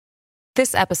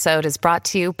This episode is brought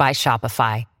to you by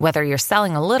Shopify. Whether you're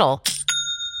selling a little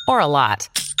or a lot,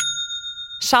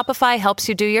 Shopify helps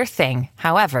you do your thing,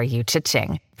 however you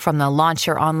cha-ching. From the launch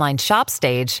your online shop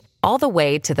stage, all the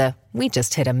way to the we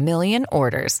just hit 1 million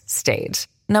orders stage.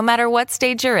 No matter what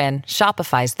stage you're in,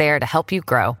 Shopify's there to help you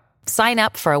grow. Sign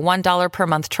up for a $1 per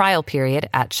month trial period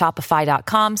at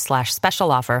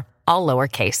shopify.com/special offer, all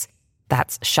lowercase.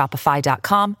 That's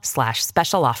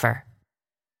shopify.com/special offer.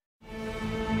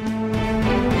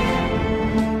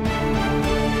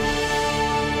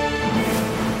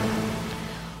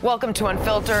 Welcome to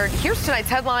Unfiltered. Here's tonight's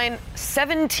headline: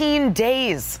 17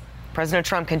 days. President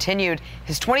Trump continued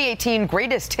his 2018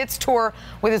 greatest hits tour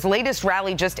with his latest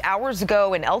rally just hours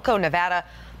ago in Elko, Nevada,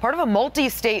 part of a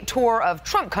multi-state tour of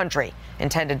Trump country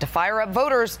intended to fire up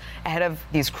voters ahead of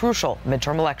these crucial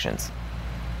midterm elections.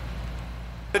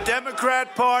 The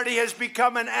Democrat Party has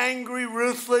become an angry,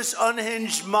 ruthless,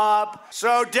 unhinged mob.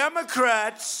 So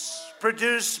Democrats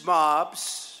produce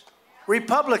mobs.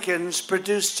 Republicans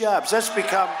produce jobs. That's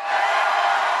become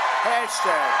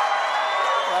hashtag.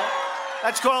 Right?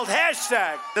 That's called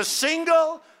hashtag. The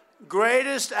single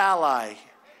greatest ally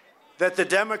that the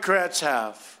Democrats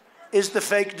have is the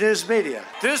fake news media.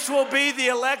 This will be the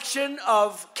election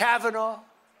of Kavanaugh,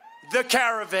 the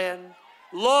caravan,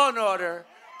 law and order,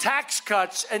 tax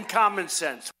cuts, and common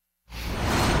sense.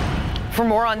 For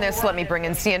more on this, let me bring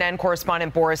in CNN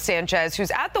correspondent Boris Sanchez, who's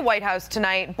at the White House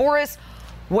tonight. Boris,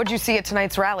 what did you see at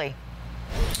tonight's rally?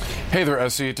 Hey there,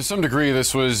 Essie. To some degree,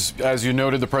 this was, as you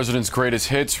noted, the president's greatest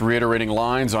hits, reiterating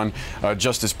lines on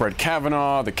Justice Brett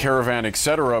Kavanaugh, the caravan,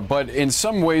 etc. But in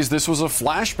some ways, this was a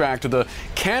flashback to the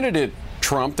candidate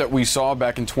Trump that we saw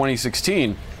back in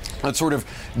 2016. That sort of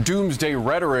doomsday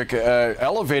rhetoric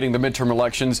elevating the midterm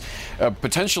elections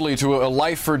potentially to a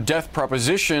life-or-death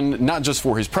proposition, not just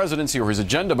for his presidency or his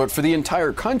agenda, but for the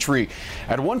entire country.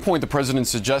 At one point, the president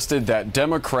suggested that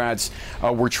Democrats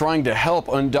were trying to help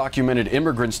undocumented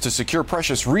immigrants to secure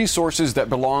precious resources that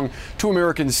belong to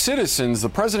American citizens. The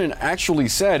president actually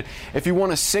said, if you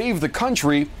want to save the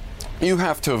country, you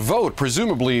have to vote,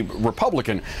 presumably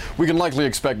Republican. We can likely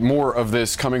expect more of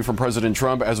this coming from President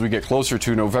Trump as we get closer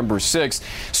to November 6th.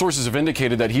 Sources have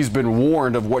indicated that he's been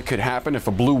warned of what could happen if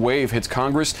a blue wave hits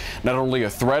Congress, not only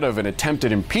a threat of an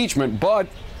attempted impeachment, but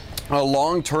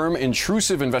long-term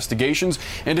intrusive investigations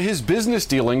into his business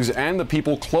dealings and the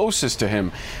people closest to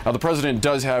him. The president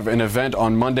does have an event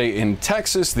on Monday in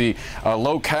Texas, the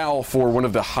locale for one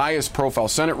of the highest profile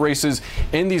Senate races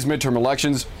in these midterm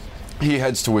elections. He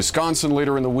heads to Wisconsin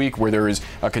later in the week, where there is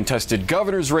a contested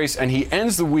governor's race, and he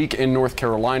ends the week in North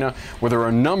Carolina, where there are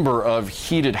a number of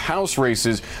heated House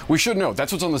races. We should note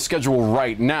that's what's on the schedule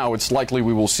right now. It's likely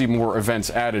we will see more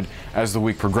events added as the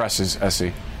week progresses,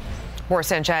 Essie. Boris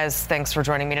Sanchez, thanks for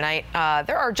joining me tonight.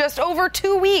 There are just over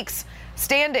 2 weeks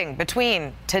standing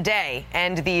between today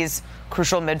and these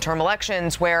crucial midterm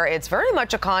elections, where it's very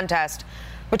much a contest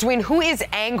between who is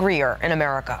angrier in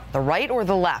America, the right or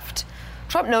the left.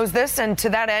 Trump knows this, and to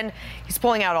that end, he's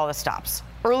pulling out all the stops.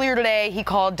 Earlier today, he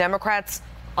called Democrats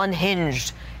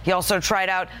unhinged. He also tried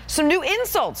out some new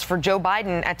insults for Joe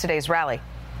Biden at today's rally.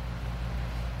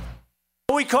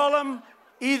 We call him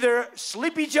either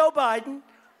Sleepy Joe Biden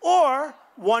or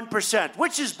 1%.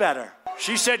 Which is better?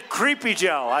 She said Creepy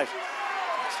Joe.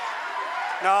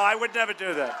 No, I would never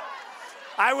do that.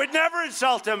 I would never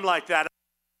insult him like that.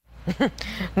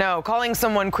 No, calling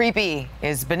someone creepy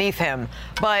is beneath him.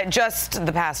 But just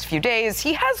the past few days,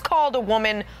 he has called a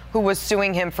woman who was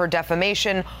suing him for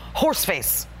defamation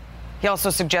horseface. He also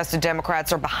suggested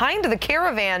Democrats are behind the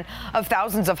caravan of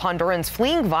thousands of Hondurans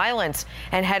fleeing violence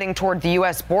and heading toward the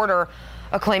U.S. border,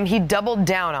 a claim he doubled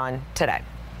down on today.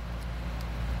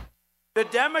 The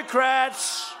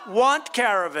Democrats want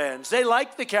caravans. They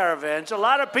like the caravans. A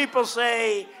lot of people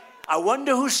say, I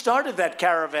wonder who started that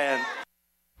caravan.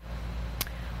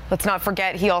 Let's not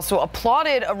forget, he also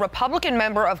applauded a Republican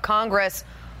member of Congress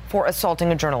for assaulting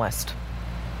a journalist.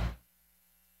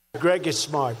 Greg is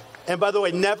smart. And by the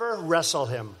way, never wrestle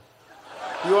him.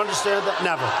 You understand that?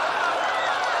 Never.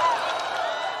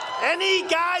 Any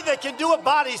guy that can do a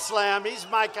body slam, he's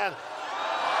my kind.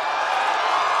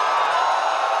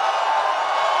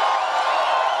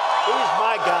 He's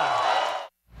my guy.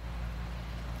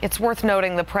 It's worth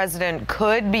noting the president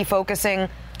could be focusing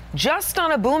just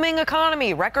on a booming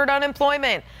economy, record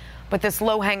unemployment. But this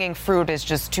low-hanging fruit is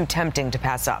just too tempting to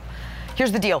pass up.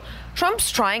 Here's the deal.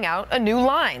 Trump's trying out a new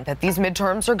line that these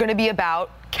midterms are going to be about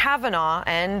Kavanaugh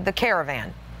and the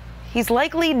caravan. He's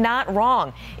likely not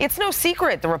wrong. It's no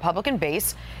secret the Republican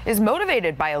base is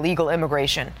motivated by illegal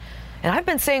immigration. And I've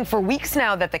been saying for weeks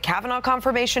now that the Kavanaugh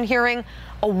confirmation hearing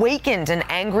awakened an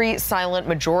angry, silent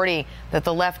majority that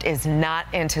the left is not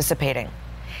anticipating.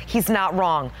 He's not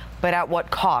wrong, but at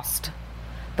what cost?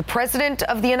 The President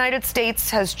of the United States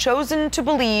has chosen to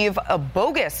believe a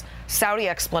bogus Saudi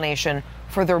explanation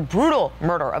for their brutal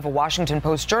murder of a Washington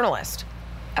Post journalist.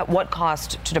 At what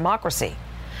cost to democracy?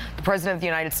 The President of the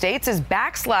United States is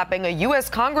backslapping a U.S.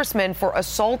 congressman for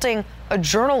assaulting a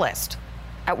journalist.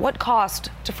 At what cost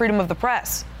to freedom of the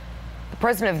press? The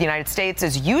President of the United States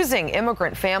is using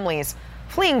immigrant families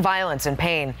fleeing violence and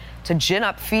pain to gin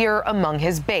up fear among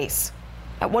his base.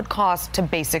 At what cost to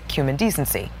basic human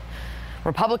decency?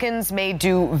 Republicans may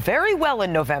do very well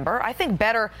in November, I think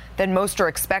better than most are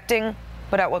expecting,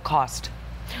 but at what cost?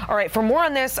 All right, for more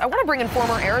on this, I want to bring in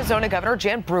former Arizona Governor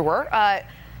Jan Brewer.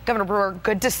 Governor Brewer,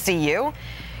 good to see you.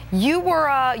 You were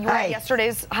at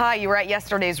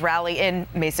yesterday's rally in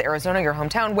Mesa, Arizona, your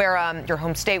hometown, where your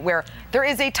home state, where there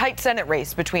is a tight Senate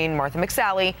race between Martha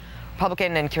McSally,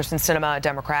 Republican, and Kyrsten Sinema,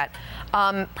 Democrat.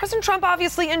 President Trump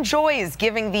obviously enjoys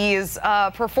giving these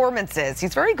performances.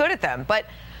 He's very good at them. But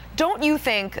don't you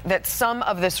think that some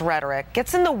of this rhetoric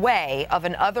gets in the way of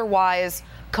an otherwise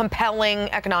compelling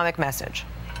economic message?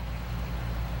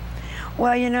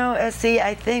 Well, see,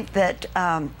 I think that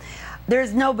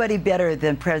there's nobody better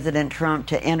than President Trump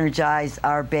to energize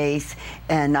our base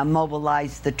and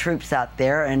mobilize the troops out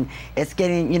there. And it's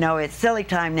getting, it's silly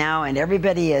time now, and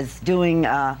everybody is doing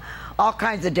all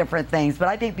kinds of different things. But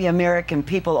I think the American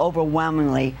people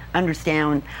overwhelmingly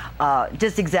understand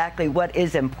just exactly what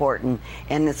is important.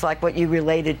 And it's like what you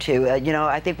related to.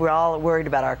 I think we're all worried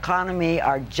about our economy,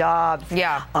 our jobs.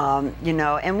 Yeah.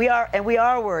 And we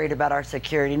are worried about our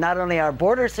security, not only our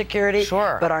border security,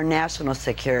 sure, but our national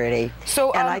security.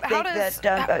 So, and I think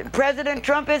that President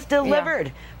Trump has delivered.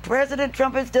 Yeah. President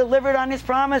Trump has delivered on his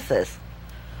promises.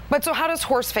 But so how does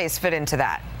horseface fit into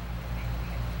that?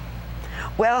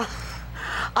 Well,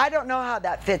 I don't know how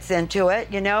that fits into it.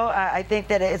 I think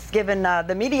that it's given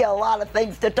the media a lot of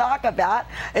things to talk about.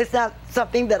 It's not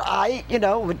something that I,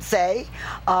 would say,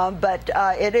 but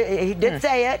he did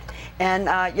say it.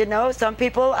 And, some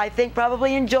people, I think,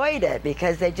 probably enjoyed it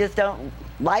because they just don't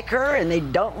like her and they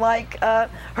don't like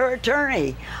her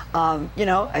attorney.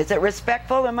 Is it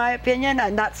respectful, in my opinion?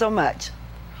 Not so much.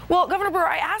 Well, Governor Brewer,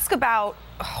 I ask about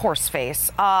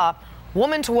horseface.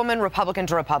 Woman to woman, Republican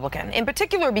to Republican, in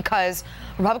particular because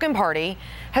the Republican Party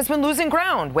has been losing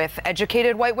ground with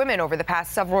educated white women over the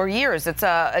past several years. It's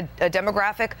a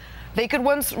demographic they could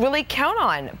once really count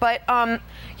on. But,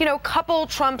 couple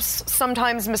Trump's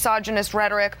sometimes misogynist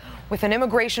rhetoric with an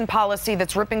immigration policy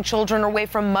that's ripping children away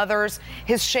from mothers,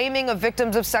 his shaming of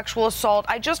victims of sexual assault.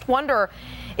 I just wonder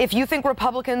if you think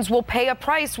Republicans will pay a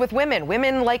price with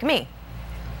women like me.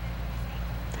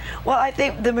 Well, I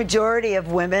think the majority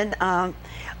of women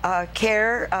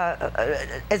care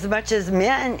as much as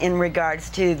men in regards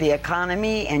to the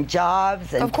economy and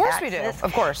jobs and of course taxes. We do.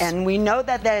 Of course. And we know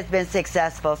that has been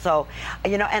successful. So,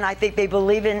 and I think they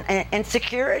believe in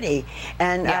security.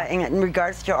 And in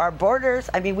regards to our borders,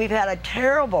 I mean, we've had a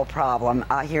terrible problem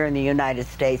here in the United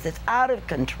States. It's out of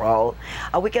control.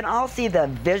 We can all see the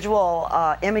visual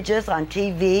images on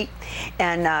TV,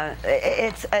 and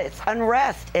it's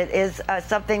unrest. It is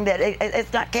something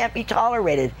that can't be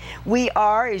tolerated. We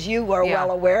are, as you are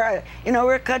well aware,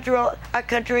 we're a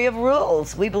country of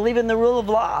rules. We believe in the rule of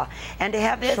law, and to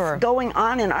have this going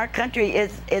on in our country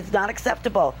is not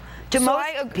acceptable to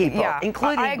most people,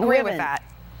 including women. I agree with that.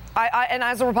 And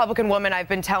as a Republican woman, I've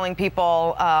been telling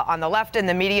people on the left and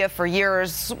the media for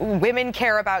years, women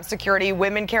care about security,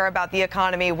 women care about the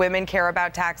economy, women care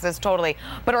about taxes, totally.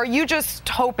 But are you just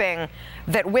hoping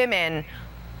that women,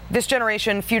 this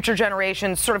generation, future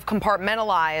generations, sort of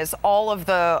compartmentalize all of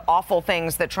the awful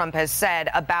things that Trump has said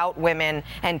about women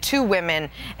and to women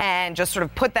and just sort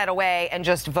of put that away and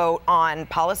just vote on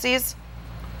policies?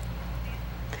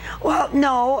 Well,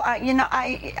 no,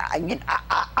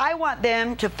 I want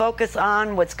them to focus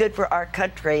on what's good for our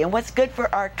country and what's good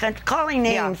for our country. Calling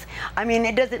names, I mean,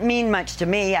 it doesn't mean much to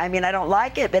me. I mean, I don't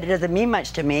like it, but it doesn't mean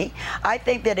much to me. I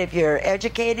think that if you're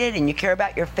educated and you care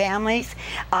about your families,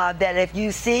 that if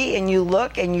you see and you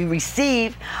look and you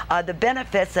receive the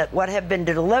benefits that what have been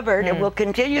delivered and will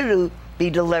continue to be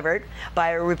delivered by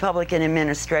a Republican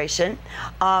administration,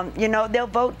 they'll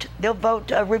vote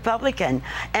Republican,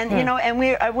 and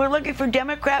and we're looking for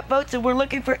Democrat votes and we're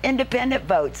looking for independent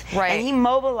votes, right? And he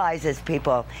mobilizes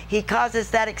people. He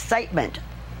causes that excitement.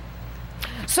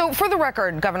 So, for the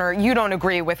record, Governor, you don't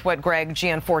agree with what Greg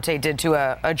Gianforte did to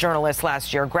a journalist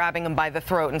last year, grabbing him by the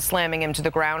throat and slamming him to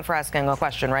the ground for asking a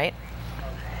question, right?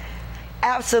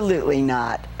 Absolutely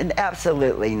not.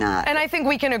 Absolutely not. And I think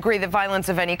we can agree that violence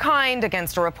of any kind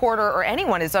against a reporter or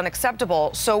anyone is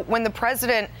unacceptable. So when the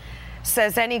president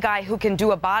says any guy who can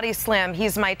do a body slam,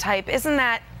 he's my type, isn't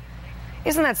that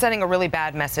sending a really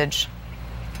bad message?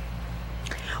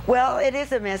 Well, it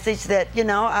is a message that,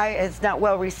 it's not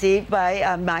well received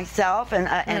by myself and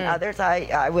others,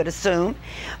 I would assume.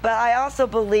 But I also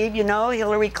believe,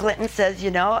 Hillary Clinton says,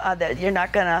 that you're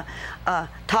not going to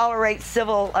tolerate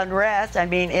civil unrest. I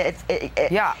mean, if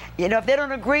they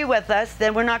don't agree with us,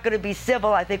 then we're not going to be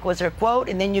civil, I think was her quote.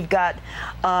 And then you've got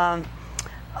Rahm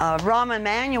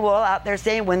Emanuel out there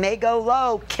saying when they go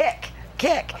low, kick.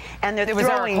 And they're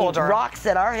throwing rocks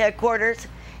at our headquarters.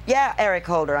 Yeah, Eric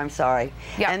Holder, I'm sorry.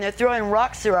 Yeah. And they're throwing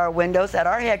rocks through our windows at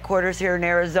our headquarters here in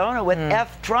Arizona with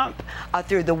F Trump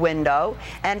through the window.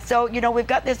 And so, we've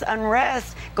got this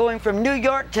unrest going from New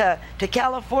York to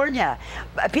California.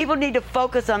 People need to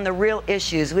focus on the real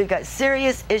issues. We've got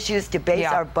serious issues to base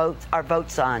our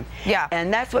votes on. Yeah.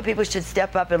 And that's what people should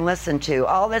step up and listen to.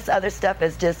 All this other stuff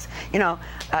is just,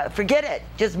 forget it.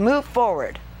 Just move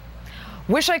forward.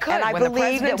 Wish I could. And I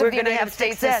believe that we're going to have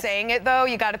States is saying it, though,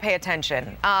 you got to pay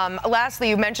attention. Lastly,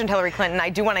 you mentioned Hillary Clinton. I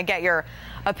do want to get your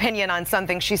opinion on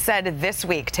something she said this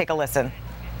week. Take a listen.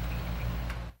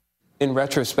 In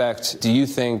retrospect, do you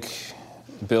think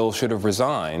Bill should have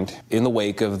resigned in the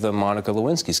wake of the Monica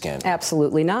Lewinsky scandal?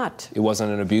 Absolutely not. It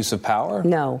wasn't an abuse of power?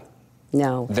 No.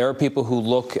 There are people who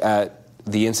look at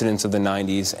the incidents of the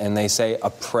 90s and they say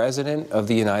a president of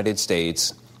the United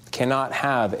States cannot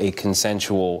have a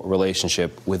consensual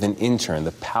relationship with an intern.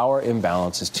 The power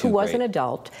imbalance is too great. Who was an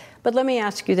adult. But let me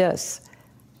ask you this.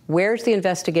 Where's the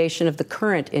investigation of the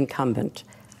current incumbent,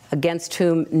 against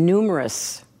whom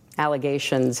numerous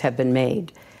allegations have been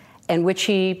made, and which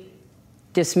he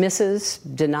dismisses,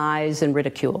 denies, and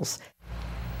ridicules?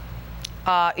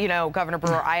 Governor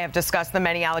Brewer, I have discussed the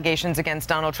many allegations against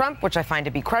Donald Trump, which I find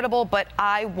to be credible, but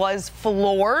I was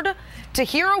floored to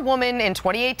hear a woman in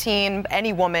 2018,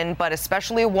 any woman, but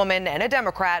especially a woman and a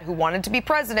Democrat who wanted to be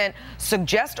president,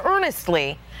 suggest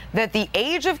earnestly that the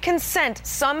age of consent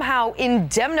somehow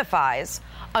indemnifies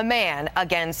a man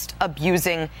against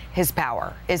abusing his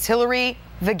power. Is Hillary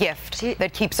the gift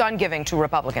that keeps on giving to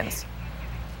Republicans?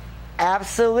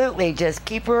 Absolutely. Just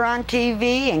keep her on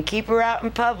TV and keep her out in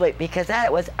public, because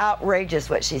that was outrageous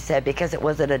what she said, because it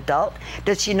was an adult.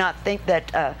 Does she not think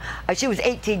that she was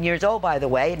 18 years old, by the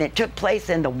way, and it took place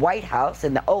in the White House,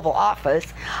 in the Oval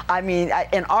Office,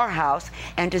 in our house,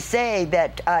 and to say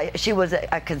that she was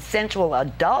a consensual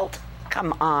adult?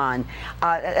 Come on.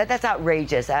 That's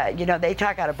outrageous. They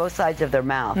talk out of both sides of their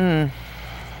mouth.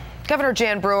 Governor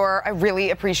Jan Brewer, I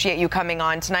really appreciate you coming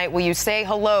on tonight. Will you say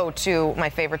hello to my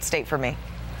favorite state for me?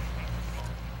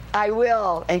 I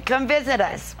will, and come visit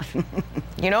us.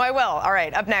 I will. All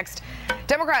right, up next,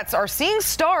 Democrats are seeing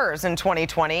stars in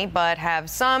 2020, but have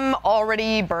some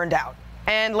already burned out.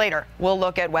 And later, we'll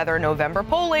look at whether November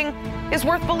polling is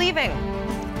worth believing.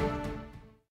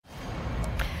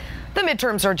 The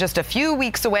midterms are just a few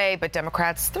weeks away, but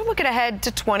Democrats, they're looking ahead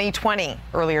to 2020.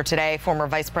 Earlier today, former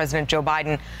Vice President Joe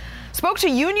Biden spoke to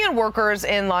union workers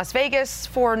in Las Vegas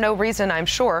for no reason, I'm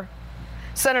sure.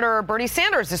 Senator Bernie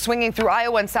Sanders is swinging through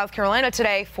Iowa and South Carolina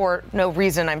today for no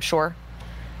reason, I'm sure.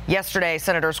 Yesterday,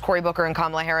 Senators Cory Booker and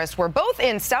Kamala Harris were both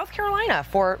in South Carolina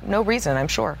for no reason, I'm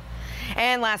sure.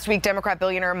 And last week, Democrat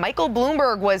billionaire Michael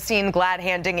Bloomberg was seen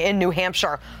glad-handing in New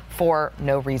Hampshire for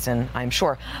no reason, I'm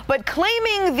sure. But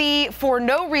claiming the for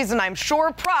no reason, I'm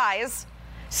sure prize,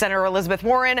 Senator Elizabeth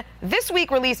Warren this week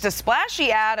released a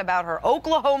splashy ad about her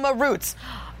Oklahoma roots.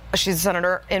 She's a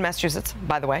senator in Massachusetts,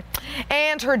 by the way.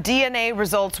 And her DNA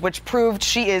results, which proved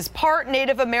she is part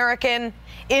Native American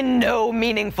in no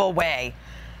meaningful way.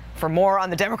 For more on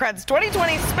the Democrats'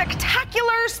 2020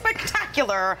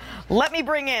 spectacular, let me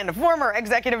bring in former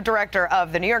executive director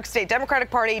of the New York State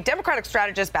Democratic Party, Democratic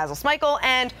strategist Basil Smikle,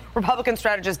 and Republican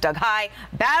strategist Doug Heye.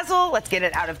 Basil, let's get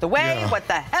it out of the way. Yeah. What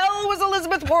the hell was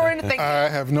Elizabeth Warren thinking? I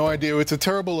have no idea. It's a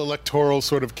terrible electoral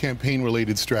sort of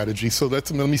campaign-related strategy. So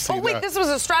let me say that. Oh, wait, this was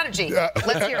a strategy.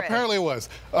 Let's hear it. Apparently it was.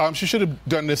 She should have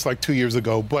done this like 2 years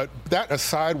ago. But that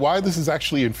aside, why this is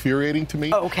actually infuriating to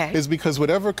me is because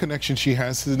whatever connection she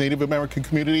has to the Native American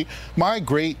community, my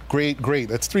great,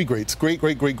 that's three greats,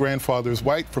 great-great-great-grandfather is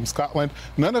white from Scotland.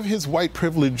 None of his white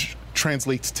privilege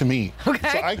translates to me. Okay.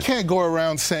 So I can't go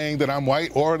around saying that I'm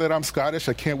white or that I'm Scottish.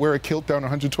 I can't wear a kilt down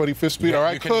 125th Street. Yeah, or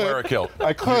I you could. can wear a kilt.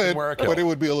 I could, wear a kilt. but it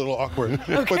would be a little awkward.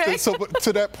 Okay. But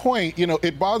to that point,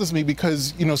 it bothers me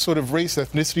because, sort of race,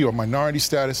 ethnicity, or minority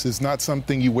status is not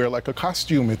something you wear like a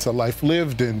costume. It's a life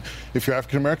lived, and if you're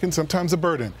African American, sometimes a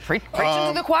burden. Preaching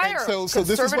to the choir. So this is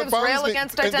what Conservatives bothers rail me.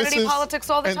 against identity politics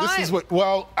all the and time. This is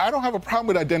well, I don't have a problem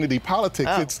with identity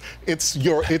politics. Is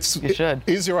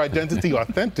your identity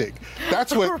authentic?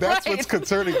 That's what's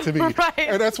concerning to me. Right.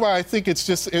 And that's why I think it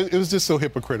was just so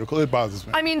hypocritical. It bothers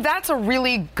me. I mean, that's a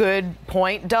really good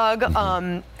point, Doug,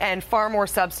 and far more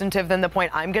substantive than the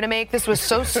point I'm going to make. This was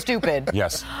so stupid.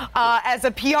 Yes. As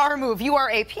a PR move, you are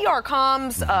a PR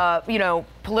comms,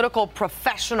 political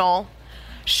professional.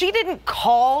 She didn't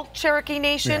call Cherokee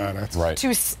Nation right.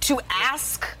 to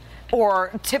ask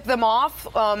or tip them off,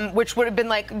 which would have been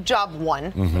like job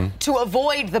one, to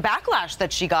avoid the backlash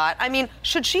that she got. I mean,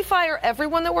 should she fire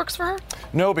everyone that works for her?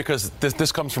 No, because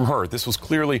this comes from her. This was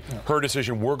clearly her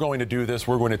decision. We're going to do this.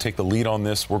 We're going to take the lead on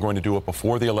this. We're going to do it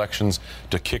before the elections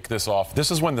to kick this off.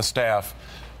 This is when the staff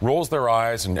rolls their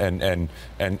eyes and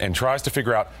tries to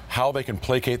figure out how they can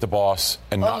placate the boss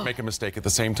and not make a mistake at the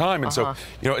same time. And so,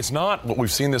 it's not what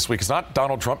we've seen this week. It's not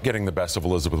Donald Trump getting the best of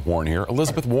Elizabeth Warren here.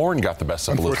 Elizabeth Warren got the best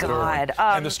of Elizabeth Warren.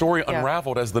 And the story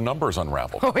unraveled as the numbers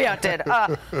unraveled. Oh, yeah, it did.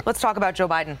 Let's talk about Joe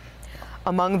Biden.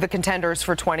 Among the contenders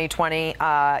for 2020,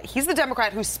 he's the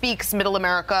Democrat who speaks middle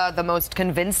America the most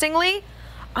convincingly.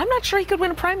 I'm not sure he could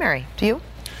win a primary. Do you?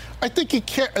 I think he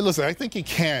can. Listen, I think he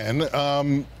can.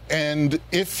 And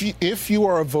if you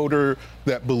are a voter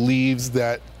that believes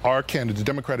that our candidate, the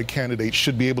Democratic candidate,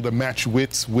 should be able to match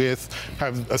wits with,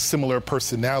 have a similar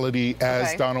personality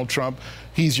as Donald Trump,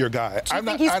 he's your guy. Do you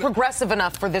think he's progressive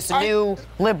enough for this new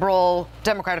liberal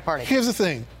Democratic Party? Here's the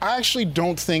thing. I actually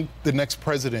don't think the next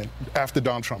president after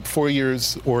Donald Trump, 4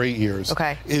 years or 8 years,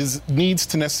 needs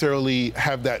to necessarily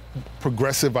have that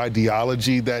progressive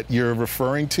ideology that you're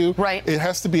referring to. Right. It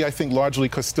has to be, I think, largely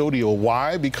custodial.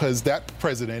 Why? Because that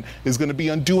president is going to be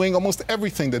undoing almost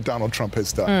everything that Donald Trump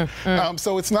has done.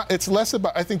 So it's less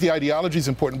about, I think the ideology is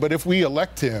important, but if we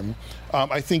elect him,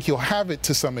 I think he'll have it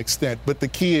to some extent. But the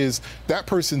key is that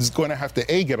person's going to have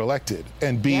to, A, get elected,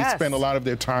 and B, spend a lot of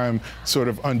their time sort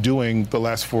of undoing the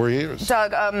last 4 years.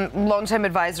 Doug, longtime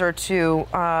advisor to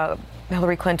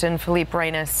Hillary Clinton, Philippe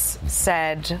Reines,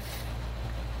 said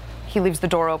he leaves the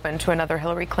door open to another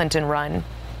Hillary Clinton run.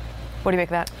 What do you make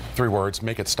of that? 3 words,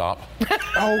 make it stop.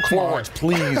 4 words,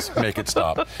 please make it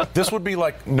stop. This would be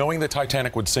like knowing the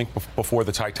Titanic would sink before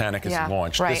the Titanic is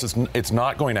launched. Right. It's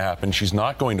not going to happen. She's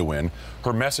not going to win.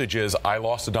 Her message is, I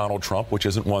lost to Donald Trump, which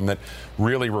isn't one that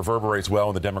really reverberates well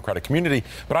in the Democratic community.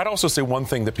 But I'd also say one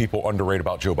thing that people underrate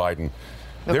about Joe Biden.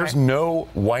 There's no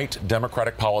white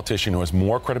Democratic politician who has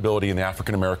more credibility in the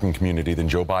African-American community than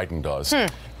Joe Biden does.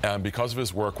 Because of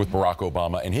his work with Barack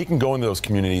Obama. And he can go into those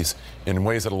communities in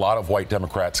ways that a lot of white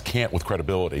Democrats can't with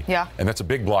credibility. Yeah. And that's a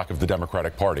big block of the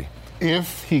Democratic Party.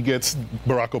 If he gets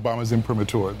Barack Obama's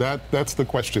imprimatur, that's the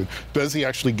question. Does he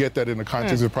actually get that in the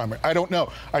context of the primary? I don't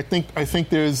know. I think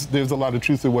there's a lot of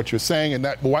truth to what you're saying, and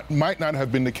that might not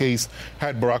have been the case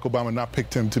had Barack Obama not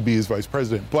picked him to be his vice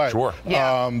president. But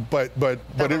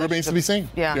but it remains to be seen.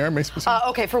 Yeah. It remains to be seen.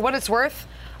 Okay, for what it's worth,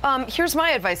 here's my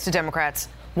advice to Democrats.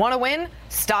 Want to win?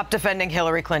 Stop defending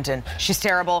Hillary Clinton. She's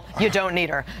terrible. You don't need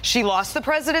her. She lost the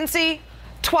presidency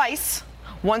twice.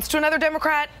 Once to another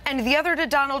Democrat and the other to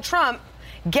Donald Trump.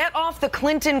 Get off the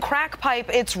Clinton crack pipe.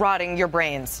 It's rotting your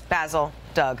brains. Basil,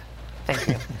 Doug, thank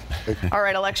you. All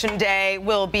right, Election Day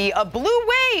will be a blue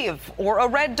wave or a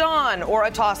red dawn or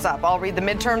a toss-up. I'll read the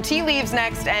midterm tea leaves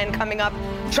next. And coming up,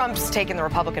 Trump's taken the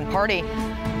Republican Party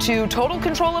to total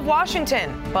control of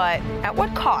Washington. But at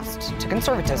what cost to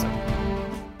conservatism?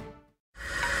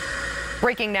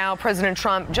 Breaking now, President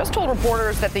Trump just told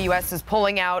reporters that the U.S. is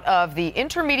pulling out of the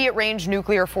Intermediate Range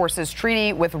Nuclear Forces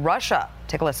Treaty with Russia.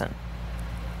 Take a listen.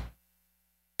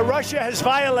 Russia has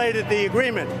violated the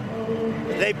agreement.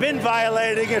 They've been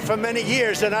violating it for many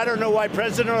years, and I don't know why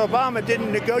President Obama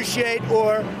didn't negotiate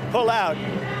or pull out.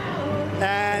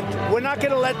 And we're not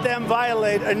going to let them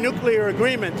violate a nuclear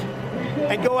agreement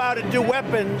and go out and do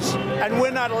weapons, and we're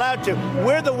not allowed to.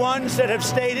 We're the ones that have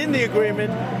stayed in the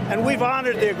agreement, and we've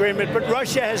honored the agreement, but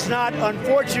Russia has not,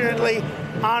 unfortunately,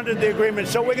 honored the agreement,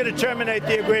 so we're going to terminate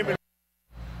the agreement.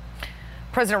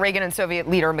 President Reagan and Soviet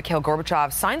leader Mikhail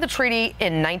Gorbachev signed the treaty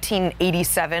in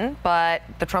 1987, but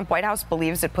the Trump White House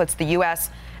believes it puts the U.S.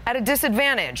 at a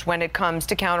disadvantage when it comes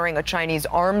to countering a Chinese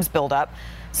arms buildup,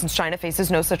 since China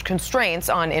faces no such constraints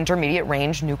on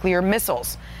intermediate-range nuclear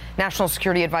missiles. National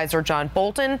Security Advisor John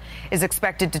Bolton is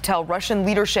expected to tell Russian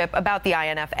leadership about the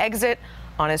INF exit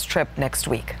on his trip next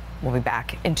week. We'll be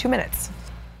back in 2 minutes.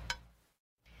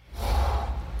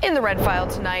 In the Red File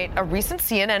tonight, a recent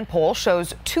CNN poll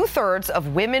shows 2/3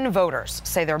 of women voters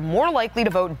say they're more likely to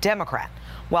vote Democrat,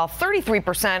 while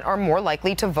 33% are more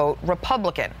likely to vote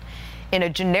Republican. In a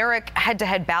generic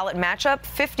head-to-head ballot matchup,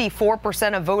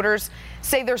 54% of voters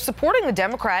say they're supporting the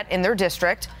Democrat in their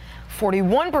district.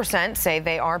 41% say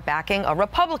they are backing a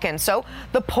Republican. So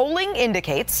the polling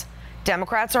indicates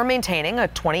Democrats are maintaining a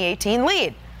 2018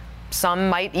 lead. Some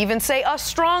might even say a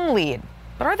strong lead.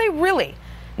 But are they really?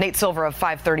 Nate Silver of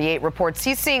 538 reports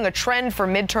he's seeing a trend for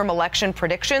midterm election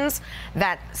predictions,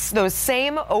 that those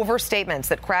same overstatements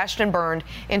that crashed and burned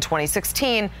in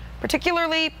 2016,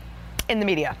 particularly in the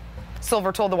media.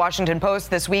 Silver told the Washington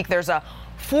Post this week there's a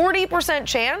 40%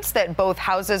 chance that both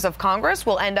houses of Congress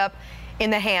will end up in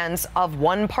the hands of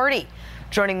one party.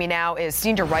 Joining me now is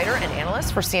senior writer and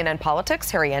analyst for CNN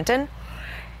Politics, Harry Enten.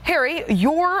 Harry,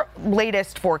 your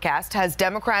latest forecast has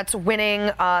Democrats winning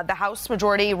the House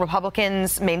majority,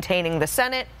 Republicans maintaining the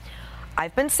Senate.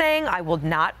 I've been saying I will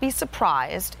not be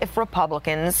surprised if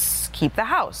Republicans keep the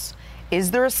House.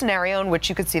 Is there a scenario in which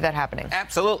you could see that happening?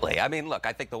 Absolutely. I mean, look,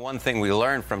 I think the one thing we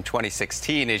learned from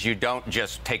 2016 is you don't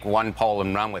just take one poll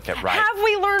and run with it, right? Have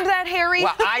we learned that, Harry?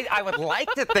 Well, I would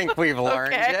like to think we've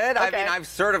learned it. I mean, I've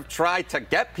sort of tried to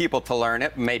get people to learn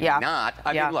it, maybe not.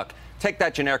 I mean, look. Take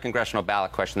that generic congressional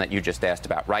ballot question that you just asked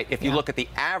about, right? If you look at the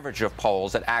average of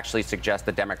polls that actually suggest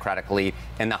the Democratic lead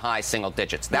in the high single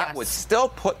digits, that would still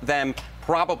put them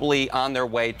probably on their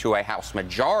way to a House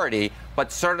majority,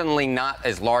 but certainly not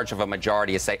as large of a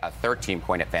majority as, say, a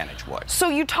 13-point advantage would. So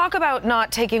you talk about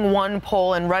not taking one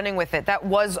poll and running with it. That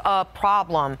was a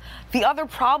problem. The other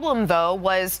problem, though,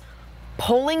 was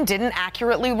polling didn't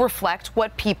accurately reflect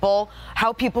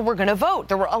how people were going to vote.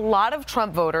 There were a lot of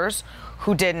Trump voters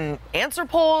who didn't answer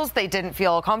polls. They didn't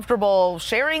feel comfortable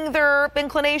sharing their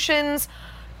inclinations.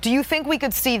 Do you think we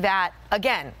could see that,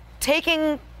 again,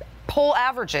 taking poll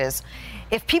averages?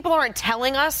 If people aren't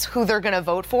telling us who they're going to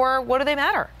vote for, what do they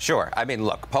matter? Sure. I mean,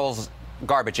 look, polls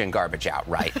garbage in, garbage out,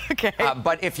 right? Okay.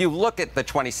 But if you look at the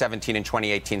 2017 and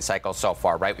 2018 cycle so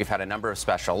far, right, we've had a number of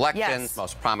special elections,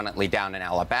 most prominently down in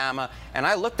Alabama. And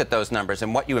I looked at those numbers,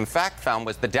 and what you in fact found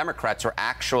was the Democrats were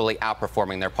actually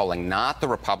outperforming their polling, not the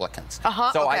Republicans.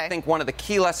 So I think one of the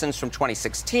key lessons from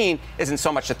 2016 isn't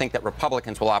so much to think that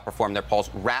Republicans will outperform their polls,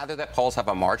 rather that polls have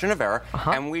a margin of error,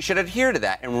 and we should adhere to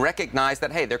that and recognize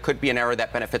that, hey, there could be an error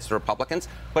that benefits the Republicans,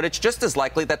 but it's just as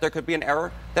likely that there could be an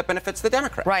error that benefits the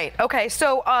Democrats. Right. Okay.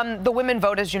 So the women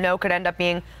vote, as you know, could end up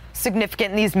being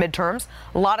significant in these midterms.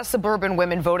 A lot of suburban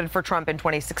women voted for Trump in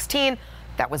 2016.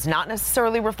 That was not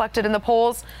necessarily reflected in the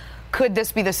polls. Could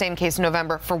this be the same case in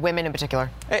November for women in particular?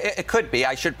 It could be.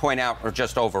 I should point out, or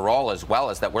just overall as well,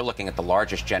 is that we're looking at the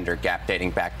largest gender gap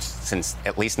dating back since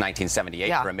at least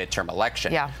 1978 for a midterm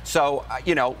election. So,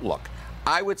 look,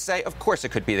 I would say, of course, it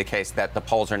could be the case that the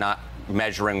polls are not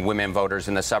measuring women voters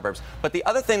in the suburbs. But the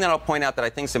other thing that I'll point out that I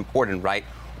think is important, right,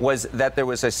 was that there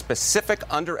was a specific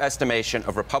underestimation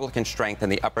of Republican strength in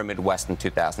the upper Midwest in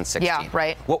 2016. Yeah,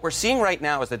 right. What we're seeing right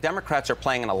now is the Democrats are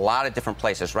playing in a lot of different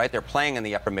places, right? They're playing in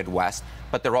the upper Midwest,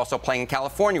 but they're also playing in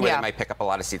California where they might pick up a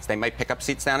lot of seats. They might pick up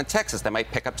seats down in Texas. They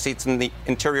might pick up seats in the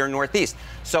interior Northeast.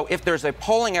 So if there's a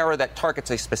polling error that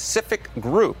targets a specific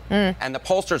group and the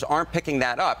pollsters aren't picking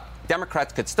that up,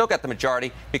 Democrats could still get the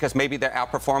majority because maybe they're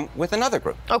outperformed with another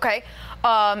group. Okay.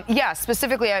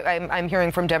 Specifically, I'm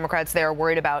hearing from Democrats they're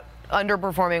worried about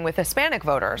underperforming with Hispanic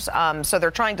voters. So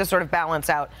they're trying to sort of balance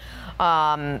out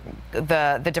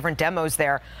the different demos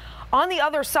there. On the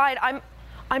other side,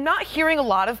 I'm not hearing a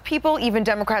lot of people, even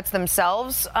Democrats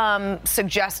themselves,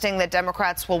 suggesting that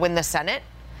Democrats will win the Senate.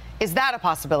 Is that a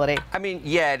possibility? I mean,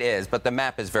 yeah, it is, but the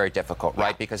map is very difficult,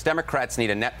 right? Because Democrats need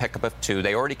a net pickup of 2.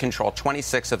 They already control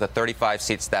 26 of the 35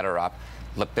 seats that are up.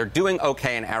 Look, they're doing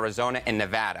okay in Arizona and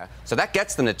Nevada, so that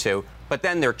gets them to 2. But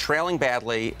then they're trailing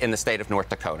badly in the state of North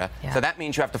Dakota. So that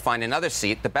means you have to find another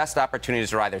seat. The best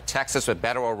opportunities are either Texas with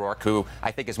Beto O'Rourke, who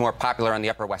I think is more popular on the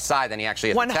Upper West Side than he actually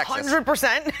is in Texas.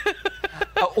 100%.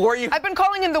 I've been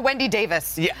calling him the Wendy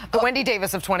Davis. The Wendy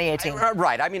Davis of 2018.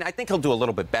 Right. I mean, I think he'll do a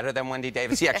little bit better than Wendy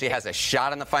Davis. He actually has a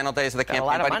shot in the final days of the campaign. A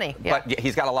lot of money. But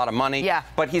he's got a lot of money.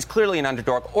 But he's clearly an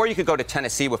underdog. Or you could go to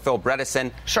Tennessee with Phil Bredesen.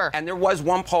 And there was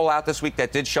one poll out this week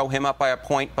that did show him up by a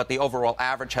point, but the overall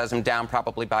average has him down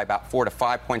probably by about 4 to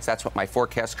 5 points. That's what my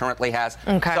forecast currently has.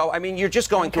 So, I mean, you're just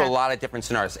going through a lot of different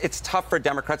scenarios. It's tough for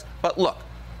Democrats. But look,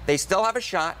 they still have a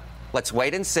shot. Let's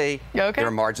wait and see. There are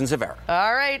margins of error.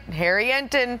 All right. Harry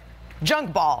Enten,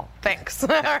 junk ball. Thanks. All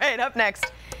right. Up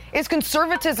next, is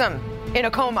conservatism in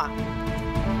a coma?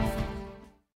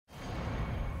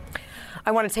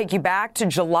 I want to take you back to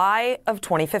July of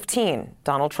 2015.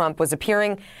 Donald Trump was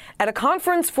appearing at a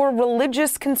conference for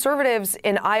religious conservatives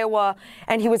in Iowa,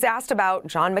 and he was asked about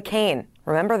John McCain.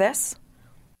 Remember this?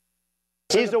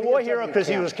 He's a war hero because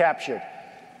he was captured.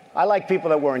 I like people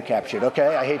that weren't captured,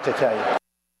 okay? I hate to tell you.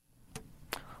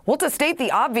 Well, to state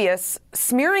the obvious,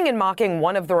 smearing and mocking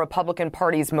one of the Republican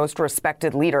Party's most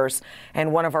respected leaders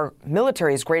and one of our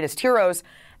military's greatest heroes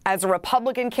as a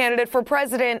Republican candidate for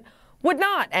president would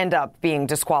not end up being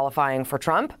disqualifying for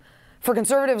Trump. For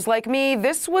conservatives like me,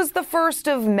 this was the first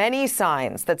of many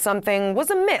signs that something was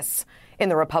amiss in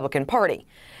the Republican Party.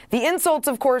 The insults,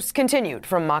 of course, continued,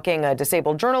 from mocking a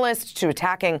disabled journalist to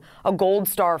attacking a Gold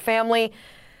Star family.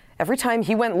 Every time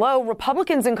he went low,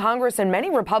 Republicans in Congress and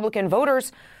many Republican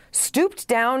voters stooped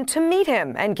down to meet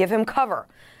him and give him cover.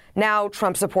 Now,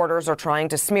 Trump supporters are trying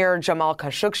to smear Jamal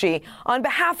Khashoggi on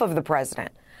behalf of the president,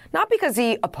 not because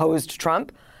he opposed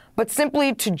Trump, but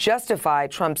simply to justify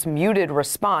Trump's muted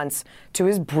response to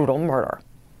his brutal murder.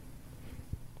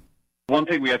 One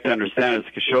thing we have to understand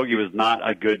is Khashoggi was not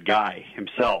a good guy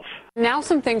himself. Now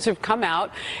some things have come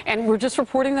out, and we're just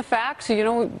reporting the facts. You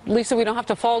know, Lisa, we don't have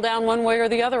to fall down one way or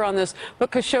the other on this,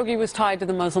 but Khashoggi was tied to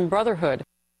the Muslim Brotherhood.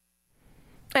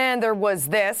 And there was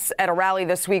this. At a rally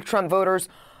this week, Trump voters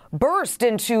burst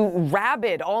into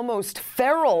rabid, almost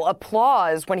feral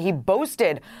applause when he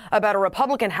boasted about a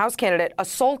Republican House candidate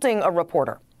assaulting a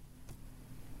reporter.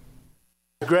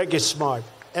 Greg is smart.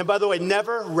 And by the way,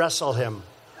 never wrestle him.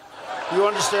 You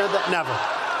understand that? Never.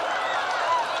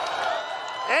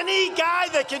 Any guy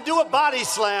that can do a body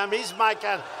slam, he's my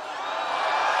kind.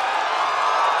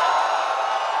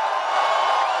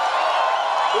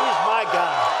 He's my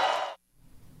guy.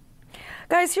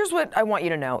 Guys, here's what I want you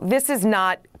to know. This is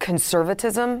not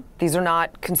conservatism. These are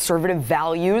not conservative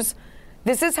values.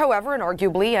 This is, however, and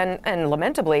arguably and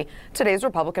lamentably, today's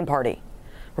Republican Party.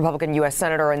 Republican U.S.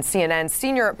 Senator and CNN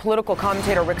senior political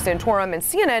commentator Rick Santorum and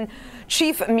CNN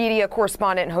chief media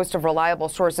correspondent and host of Reliable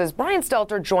Sources Brian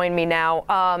Stelter join me now.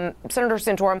 Senator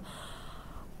Santorum,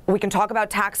 we can talk about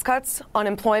tax cuts,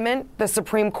 unemployment, the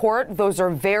Supreme Court. Those are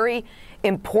very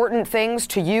important things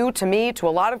to you, to me, to a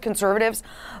lot of conservatives.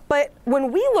 But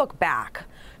when we look back,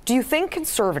 do you think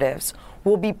conservatives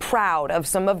will be proud of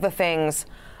some of the things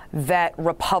that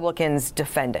Republicans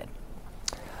defended?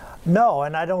 No,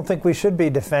 and I don't think we should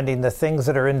be defending the things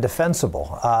that are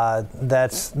indefensible.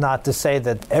 That's not to say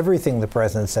that everything the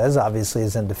president says obviously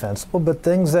is indefensible, but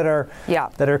things that are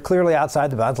clearly outside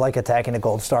the bounds, like attacking a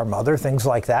Gold Star mother, things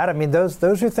like that. I mean, those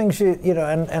are things you know,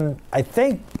 and I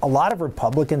think a lot of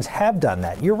Republicans have done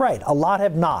that. You're right, a lot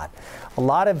have not. A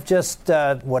lot of just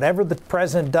whatever the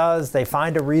president does, they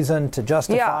find a reason to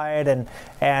justify it,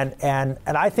 and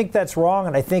I think that's wrong,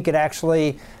 and I think it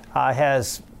actually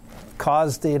has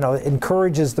caused,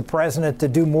 encourages the president to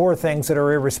do more things that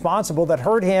are irresponsible, that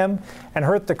hurt him and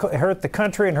hurt the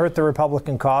country and hurt the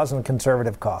Republican cause and the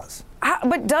conservative cause.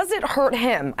 But does it hurt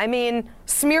him? I mean,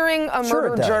 smearing a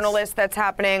murdered journalist, that's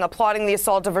happening, applauding the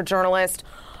assault of a journalist.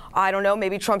 I don't know,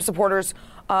 maybe Trump supporters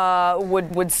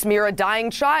would smear a dying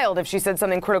child if she said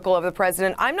something critical of the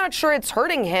president. I'm not sure it's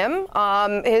hurting him.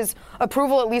 His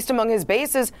approval, at least among his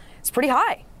base, is pretty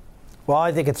high. Well,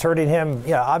 I think it's hurting him.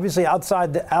 Yeah, obviously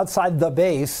outside the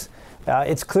base,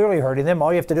 it's clearly hurting them.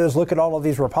 All you have to do is look at all of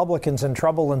these Republicans in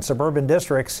trouble in suburban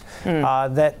districts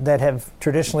that have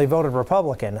traditionally voted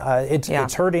Republican.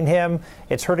 It's hurting him.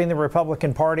 It's hurting the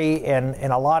Republican Party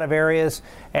in a lot of areas,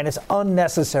 and it's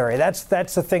unnecessary. That's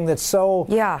the thing that's so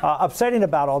upsetting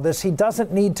about all this. He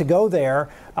doesn't need to go there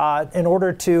in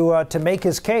order to make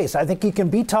his case. I think he can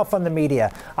be tough on the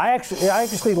media. I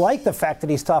actually like the fact that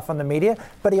he's tough on the media,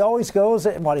 but he always goes.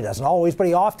 Well, he doesn't always, but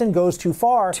he often goes too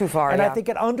far. And I think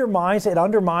it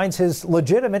undermines his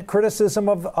legitimate criticism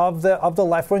of the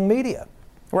left-wing media.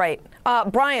 Right.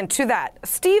 Brian, to that,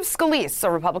 Steve Scalise,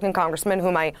 a Republican congressman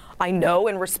whom I know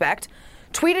and respect,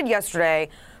 tweeted yesterday,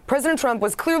 President Trump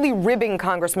was clearly ribbing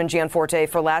Congressman Gianforte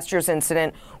for last year's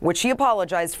incident, which he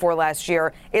apologized for last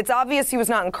year. It's obvious he was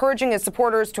not encouraging his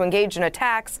supporters to engage in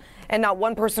attacks, and not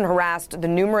one person harassed the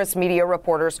numerous media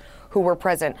reporters who were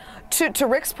present. To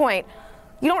Rick's point,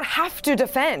 you don't have to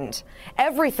defend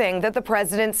everything that the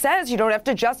president says. You don't have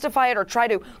to justify it or try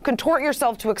to contort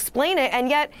yourself to explain it. And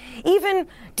yet, even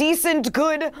decent,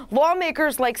 good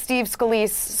lawmakers like Steve Scalise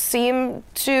seem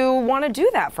to want to do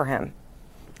that for him.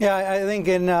 Yeah, I think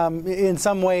in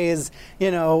some ways,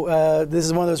 this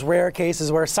is one of those rare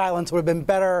cases where silence would have been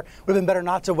better. Would have been better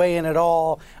not to weigh in at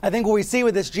all. I think what we see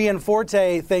with this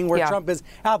Gianforte thing, where Trump is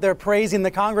out there praising the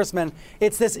congressman,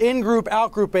 it's this in-group,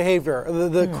 out-group behavior.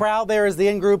 The crowd there is the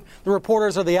in-group. The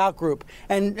reporters are the out-group.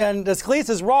 And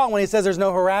Scalise is wrong when he says there's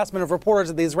no harassment of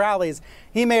reporters at these rallies.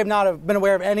 He may not have been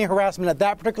aware of any harassment at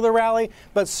that particular rally,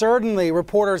 but certainly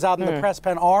reporters out in the press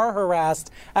pen are harassed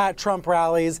at Trump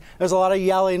rallies. There's a lot of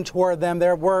yelling toward them.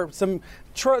 There were some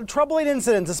troubling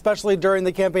incidents, especially during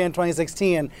the campaign in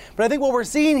 2016. But I think what we're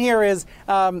seeing here is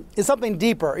something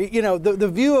deeper. The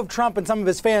view of Trump and some of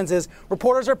his fans is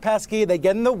reporters are pesky, they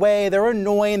get in the way, they're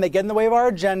annoying, they get in the way of our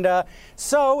agenda.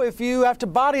 So if you have to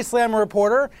body slam a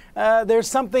reporter, there's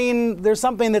something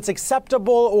that's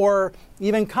acceptable or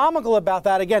even comical about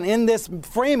that. Again, in this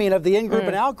framing of the in-group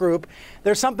and out-group,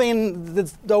 there's something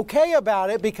that's okay about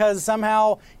it because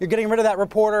somehow you're getting rid of that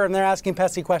reporter and they're asking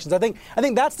pesky questions. I think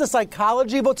that's the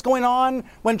psychology of what's going on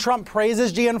when Trump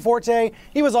praises Gianforte.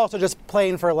 He was also just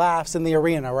playing for laughs in the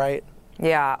arena, right?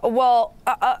 Yeah. Well,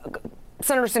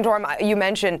 Senator Santorum, you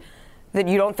mentioned that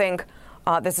you don't think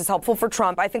this is helpful for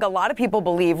Trump. I think a lot of people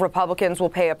believe Republicans will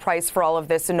pay a price for all of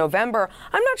this in November.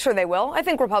 I'm not sure they will. I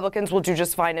think Republicans will do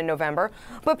just fine in November.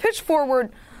 But pitch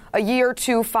forward a year,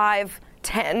 2, 5,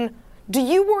 10. Do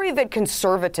you worry that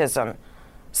conservatism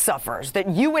suffers, that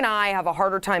you and I have a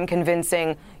harder time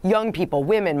convincing young people,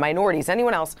 women, minorities,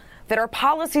 anyone else, that our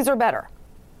policies are better?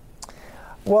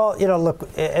 Well, look,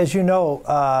 as you know,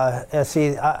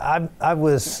 S.E., I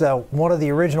was one of the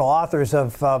original authors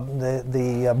of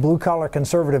the blue-collar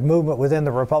conservative movement within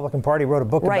the Republican Party. Wrote a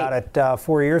book about it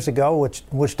 4 years ago,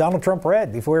 which Donald Trump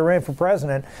read before he ran for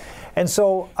president. And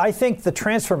so I think the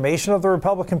transformation of the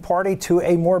Republican Party to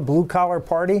a more blue-collar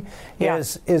party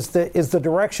is the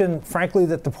direction, frankly,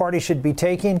 that the party should be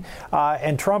taking.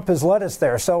 And Trump has led us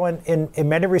there. So in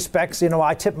many respects,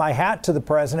 I tip my hat to the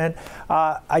president.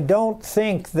 I don't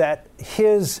think that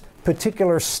his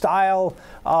particular style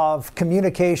of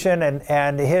communication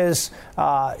and his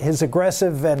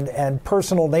aggressive and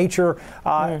personal nature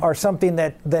are something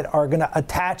that are going to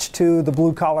attach to the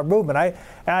blue collar movement.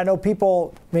 I know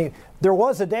people. There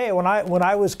was a day when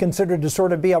I was considered to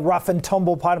sort of be a rough and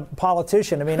tumble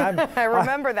politician. I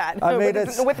remember that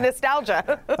with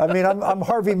nostalgia. I'm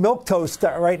Harvey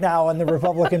Milquetoast right now in the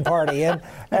Republican Party,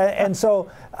 and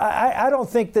so I don't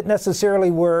think that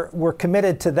necessarily we're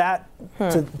committed to that.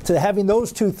 To having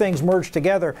those two things merged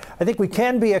together. I think we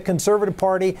can be a conservative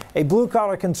party, a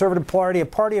blue-collar conservative party, a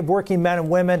party of working men and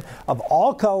women of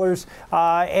all colors,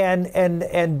 and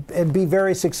be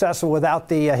very successful without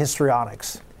the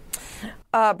histrionics.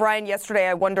 Brian, yesterday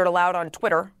I wondered aloud on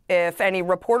Twitter if any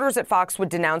reporters at Fox would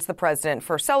denounce the president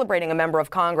for celebrating a member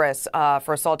of Congress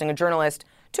for assaulting a journalist.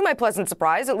 To my pleasant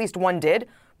surprise, at least one did.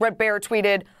 Brett Baer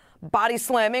tweeted, "Body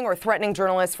slamming or threatening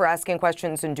journalists for asking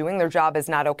questions and doing their job is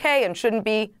not okay and shouldn't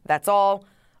be. That's all."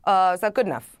 Is that good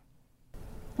enough?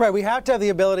 Right. We have to have the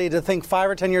ability to think 5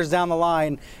 or 10 years down the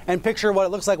line and picture what it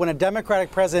looks like when a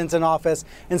Democratic president's in office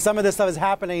and some of this stuff is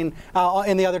happening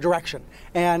in the other direction.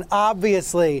 And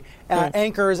obviously,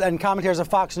 anchors and commentators of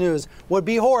Fox News would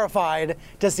be horrified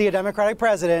to see a Democratic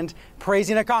president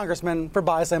praising a congressman for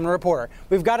body slamming a reporter.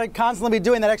 We've got to constantly be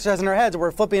doing that exercise in our heads.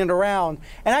 We're flipping it around.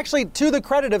 And actually, to the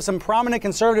credit of some prominent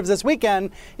conservatives this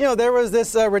weekend, there was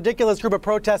this ridiculous group of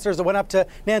protesters that went up to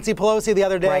Nancy Pelosi the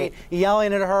other day,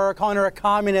 yelling at her, calling her a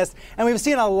communist. And we've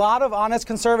seen a lot of honest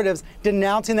conservatives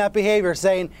denouncing that behavior,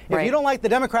 saying, if you don't like the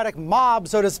Democratic mob,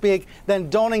 so to speak, then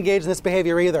don't engage in this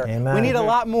behavior either. Amen. We need a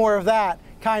lot more of that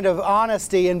kind of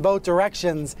honesty in both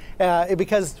directions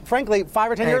because, frankly,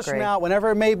 5 or 10 years from now, whenever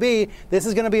it may be, this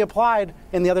is going to be applied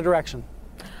in the other direction.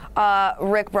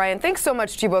 Rick, Brian, thanks so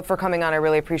much to you both for coming on. I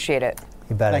really appreciate it.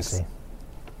 You bet. Thanks.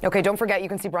 Okay, don't forget you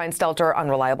can see Brian Stelter on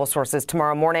Reliable Sources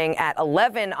tomorrow morning at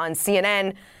 11 on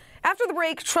CNN. After the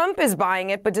break, Trump is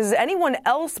buying it, but does anyone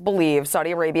else believe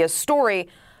Saudi Arabia's story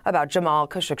about Jamal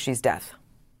Khashoggi's death?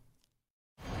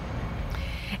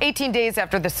 18 days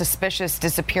after the suspicious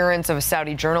disappearance of a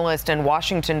Saudi journalist and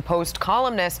Washington Post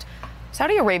columnist,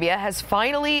 Saudi Arabia has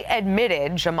finally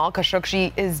admitted Jamal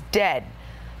Khashoggi is dead.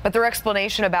 But their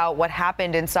explanation about what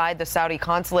happened inside the Saudi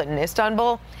consulate in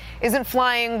Istanbul isn't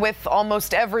flying with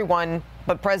almost everyone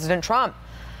but President Trump.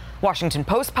 Washington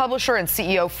Post publisher and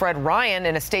CEO Fred Ryan,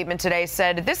 in a statement today,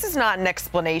 said this is not an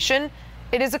explanation,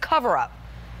 it is a cover-up.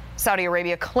 Saudi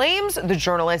Arabia claims the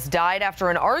journalist died after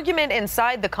an argument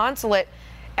inside the consulate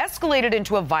escalated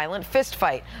into a violent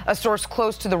fistfight. A source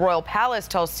close to the royal palace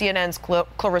tells CNN's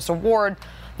Clarissa Ward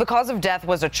the cause of death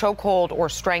was a chokehold or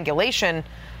strangulation.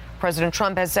 President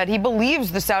Trump has said he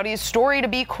believes the Saudis' story to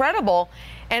be credible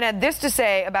and had this to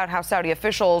say about how Saudi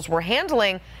officials were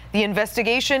handling the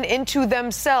investigation into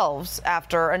themselves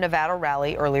after a Nevada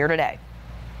rally earlier today.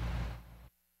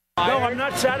 No, I'm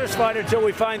not satisfied until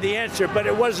we find the answer, but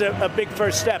it was a big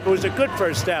first step. It was a good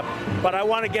first step, but I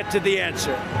want to get to the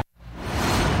answer.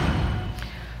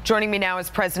 Joining me now is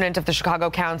President of the Chicago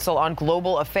Council on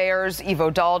Global Affairs, Ivo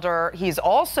Daalder. He's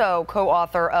also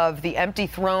co-author of The Empty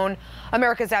Throne,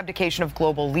 America's Abdication of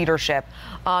Global Leadership.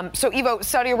 So, Ivo,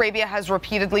 Saudi Arabia has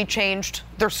repeatedly changed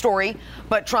their story,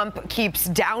 but Trump keeps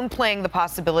downplaying the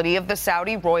possibility of the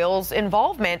Saudi royals'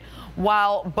 involvement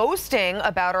while boasting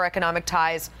about our economic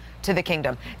ties to the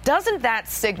kingdom. Doesn't that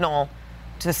signal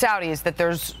to the Saudis that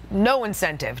there's no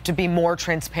incentive to be more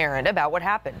transparent about what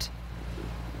happened?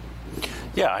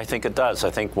 Yeah, I think it does. I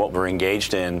think what we're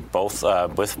engaged in, both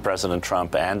with President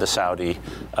Trump and the Saudi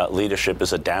leadership,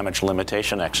 is a damage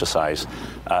limitation exercise.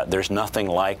 There's nothing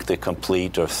like the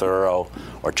complete or thorough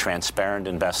or transparent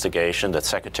investigation that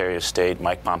Secretary of State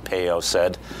Mike Pompeo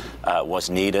said was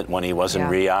needed when he was in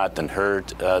Riyadh and heard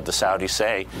the Saudis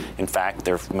say, in fact,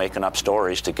 they're making up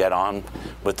stories to get on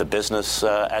with the business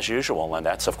as usual. And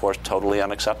that's, of course, totally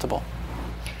unacceptable.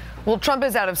 Well, Trump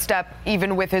is out of step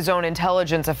even with his own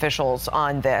intelligence officials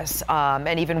on this.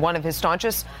 And even one of his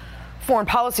staunchest foreign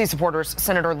policy supporters,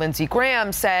 Senator Lindsey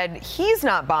Graham, said he's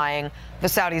not buying the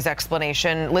Saudis'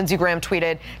 explanation. Lindsey Graham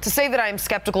tweeted, "To say that I am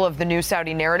skeptical of the new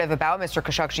Saudi narrative about Mr.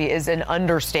 Khashoggi is an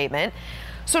understatement."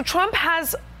 So Trump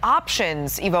has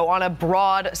options, Ivo, on a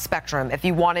broad spectrum if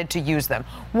he wanted to use them.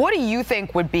 What do you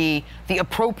think would be the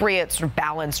appropriate sort of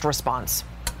balanced response?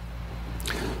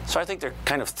 So I think there are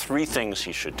kind of three things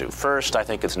he should do. First, I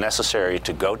think it's necessary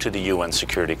to go to the UN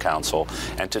Security Council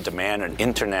and to demand an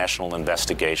international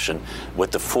investigation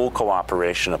with the full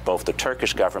cooperation of both the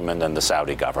Turkish government and the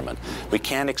Saudi government. We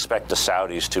can't expect the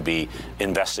Saudis to be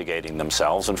investigating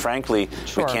themselves, and frankly,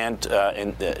 we can't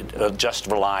just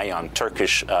rely on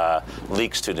Turkish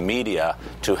leaks to the media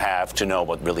to know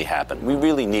what really happened. We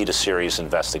really need a serious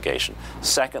investigation.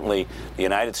 Secondly, the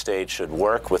United States should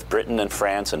work with Britain and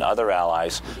France and other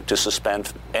allies to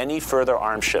suspend any further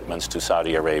arms shipments to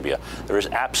Saudi Arabia. There is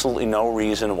absolutely no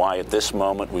reason why at this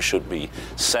moment we should be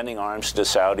sending arms to the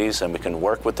Saudis, and we can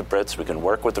work with the Brits, we can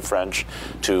work with the French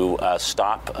to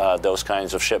stop those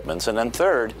kinds of shipments. And then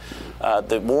third,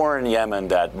 the war in Yemen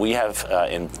that we have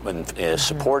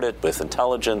supported with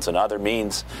intelligence and other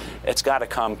means, it's got to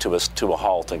come to a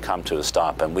halt and come to a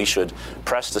stop. And we should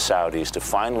press the Saudis to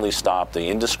finally stop the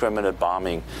indiscriminate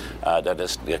bombing that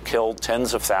has killed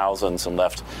tens of thousands and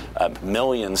left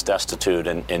millions destitute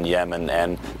in Yemen,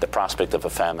 and the prospect of a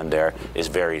famine there is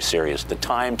very serious. The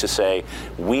time to say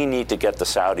we need to get the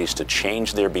Saudis to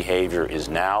change their behavior is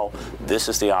now. This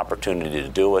is the opportunity to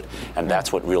do it, and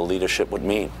that's what real leadership would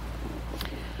mean.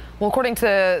 Well, according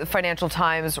to the Financial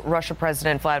Times, Russia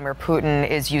President Vladimir Putin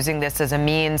is using this as a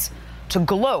means to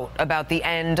gloat about the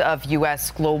end of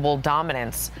U.S. global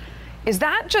dominance. Is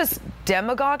that just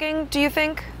demagoguing, do you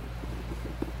think?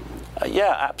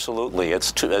 Yeah, absolutely.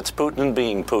 It's Putin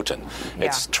being Putin. Yeah.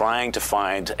 It's trying to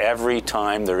find every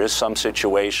time there is some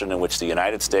situation in which the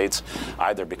United States,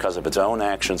 either because of its own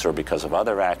actions or because of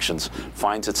other actions,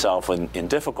 finds itself in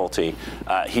difficulty,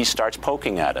 he starts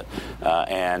poking at it.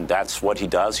 And that's what he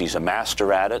does. He's a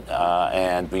master at it,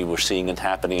 and we were seeing it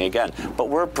happening again. But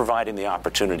we're providing the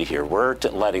opportunity here. We're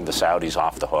letting the Saudis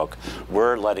off the hook.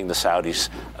 We're letting the Saudis,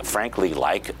 frankly,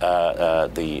 like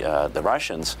the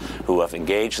Russians, who have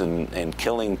engaged in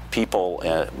killing people,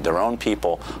 their own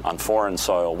people, on foreign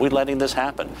soil. We're letting this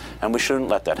happen, and we shouldn't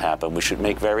let that happen. We should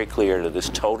make very clear that it's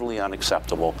totally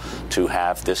unacceptable to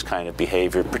have this kind of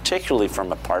behavior, particularly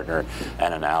from a partner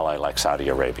and an ally like Saudi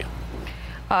Arabia.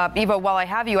 Ivo, while I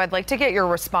have you, I'd like to get your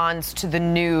response to the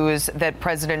news that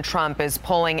President Trump is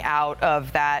pulling out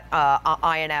of that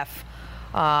INF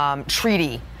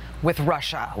treaty with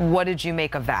Russia. What did you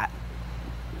make of that?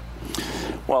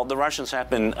 Well, the Russians have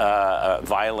been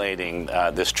violating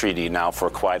this treaty now for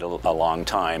quite a long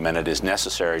time, and it is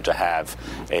necessary to have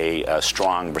a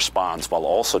strong response while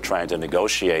also trying to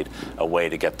negotiate a way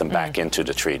to get them back into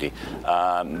the treaty.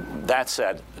 That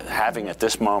said, having at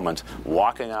this moment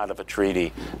walking out of a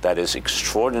treaty that is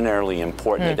extraordinarily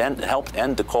important, it helped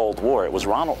end the Cold War. It was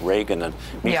Ronald Reagan and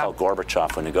Mikhail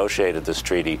Gorbachev who negotiated this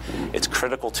treaty. It's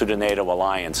critical to the NATO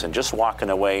alliance, and just walking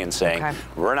away and saying,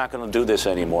 we're not going to do this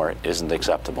anymore isn't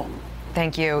acceptable.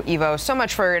 Thank you, Ivo, so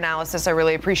much for your analysis. I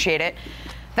really appreciate it.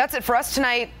 That's it for us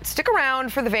tonight. Stick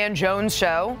around for the Van Jones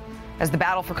Show. As the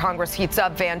battle for Congress heats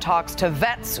up, Van talks to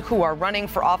vets who are running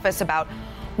for office about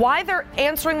why they're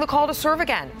answering the call to serve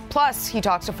again. Plus, he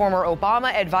talks to former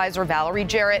Obama advisor Valerie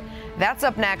Jarrett. That's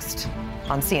up next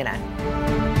on CNN.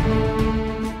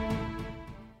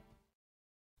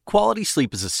 Quality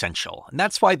sleep is essential, and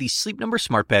that's why the Sleep Number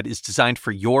Smart Bed is designed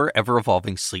for your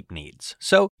ever-evolving sleep needs.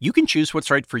 So you can choose what's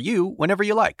right for you whenever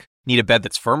you like. Need a bed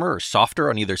that's firmer or softer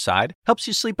on either side? Helps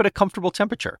you sleep at a comfortable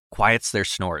temperature. Quiets their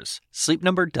snores. Sleep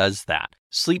Number does that.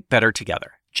 Sleep better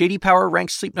together. J.D. Power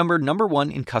ranks Sleep Number #1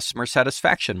 in customer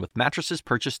satisfaction with mattresses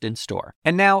purchased in-store.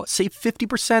 And now, save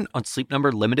 50% on Sleep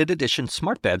Number Limited Edition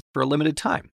smart beds for a limited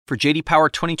time. For J.D. Power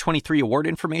 2023 award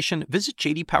information, visit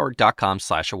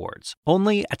jdpower.com/awards.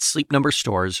 Only at Sleep Number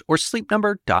stores or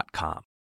sleepnumber.com.